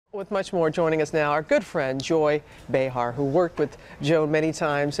With much more, joining us now, our good friend Joy Behar, who worked with Joan many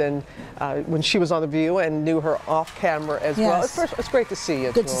times, and when she was on The View, and knew her off camera as well. It's great to see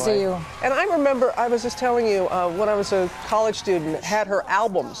you, Good Joy. to see you. And I remember, I was just telling you, when I was a college student, had her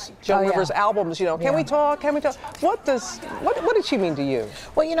albums, Joan Rivers albums. You know, can we talk? Can we talk? What did she mean to you?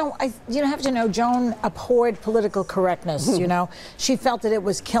 Well, you know, you have to know, Joan abhorred political correctness. You know, she felt that it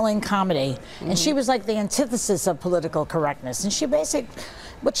was killing comedy, and she was like the antithesis of political correctness. And she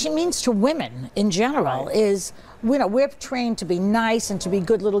what she means to women in general is, you know, we're trained to be nice and to be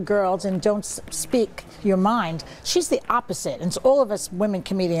good little girls and don't speak your mind. She's the opposite, and all of us women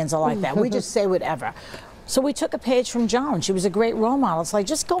comedians are like that. We just say whatever. So we took a page from Joan. She was a great role model. It's like,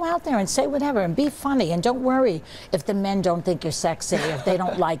 just go out there and say whatever and be funny, and don't worry if the men don't think you're sexy, if they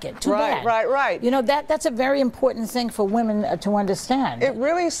don't like it. Too bad. Right. You know, that's a very important thing for women to understand. It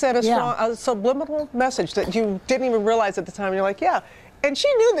really sent a subliminal message that you didn't even realize at the time. You're like, yeah. And she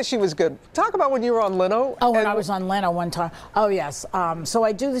knew that she was good. Talk about when you were on Leno. Oh, when I was on Leno one time. Oh, yes. So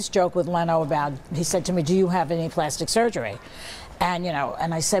I do this joke with Leno about, he said to me, do you have any plastic surgery? And, you know,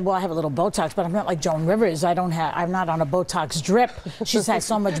 and I said, well, I have a little Botox, but I'm not like Joan Rivers. I'm not on a Botox drip. She's had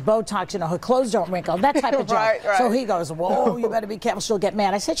so much Botox, you know, her clothes don't wrinkle, that type of joke. Right. So he goes, whoa, you better be careful, she'll get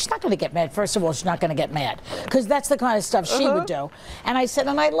mad. I said, she's not going to get mad. First of all, she's not going to get mad, because that's the kind of stuff she would do. And I said,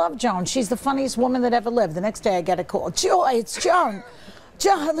 and I love Joan. She's the funniest woman that ever lived. The next day I get a call, Joy, it's Joan.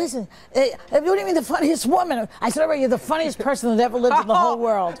 Joan, listen, what do you mean the funniest woman? I said, you're the funniest person that ever lived in the whole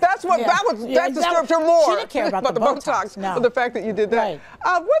world. That's what, that disturbed her more. She didn't care about the Botox. No. But the fact that you did that.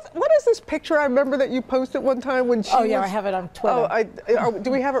 Right. What is this picture I remember that you posted one time when she I have it on Twitter.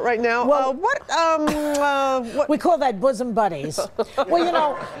 Do we have it right now? Well, what? We call that bosom buddies. Well, you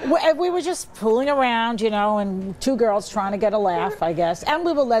know, we were just fooling around, you know, and two girls trying to get a laugh, I guess. And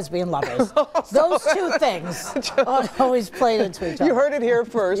we were lesbian lovers. Those two things always played into each other. You heard it here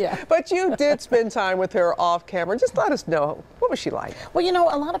first, but you did spend time with her off camera. Just let us know, what was she like? Well, you know,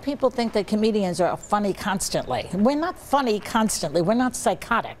 a lot of people think that comedians are funny constantly. We're not funny constantly. We're not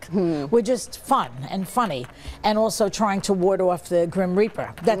psychotic. We're just fun and funny, and also trying to ward off the Grim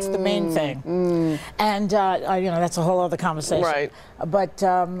Reaper. That's the main thing. And you know, that's a whole other conversation. Right. But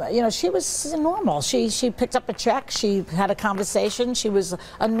you know, she was normal. She picked up a check. She had a conversation. She was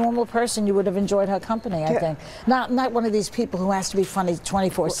a normal person. You would have enjoyed her company, I think. Not one of these people who has to be funny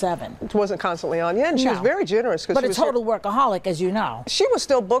 24/7. It wasn't constantly on. Yeah, and she was very generous. But a total workaholic, as you know. She was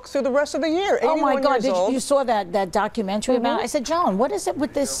still booked through the rest of the year. Oh my God! You saw that documentary about it? I said, Joan, what is it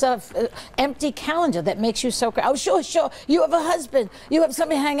with this empty calendar that makes you so crazy? Oh, sure. You have a husband. You have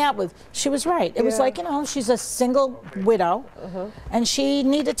somebody to hang out with. She was right. It was like, you know, she's a single widow, and she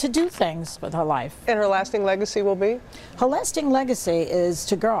needed to do things with her life. And her lasting legacy will be? Her lasting legacy is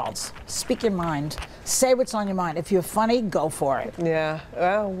to girls: speak your mind. Say what's on your mind. If you're funny, go for it. Yeah.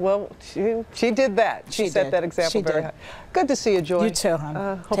 Well, she did that. She set that example very high. Good to see you, Joy. You too, hon.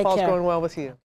 Hope all's going well with you.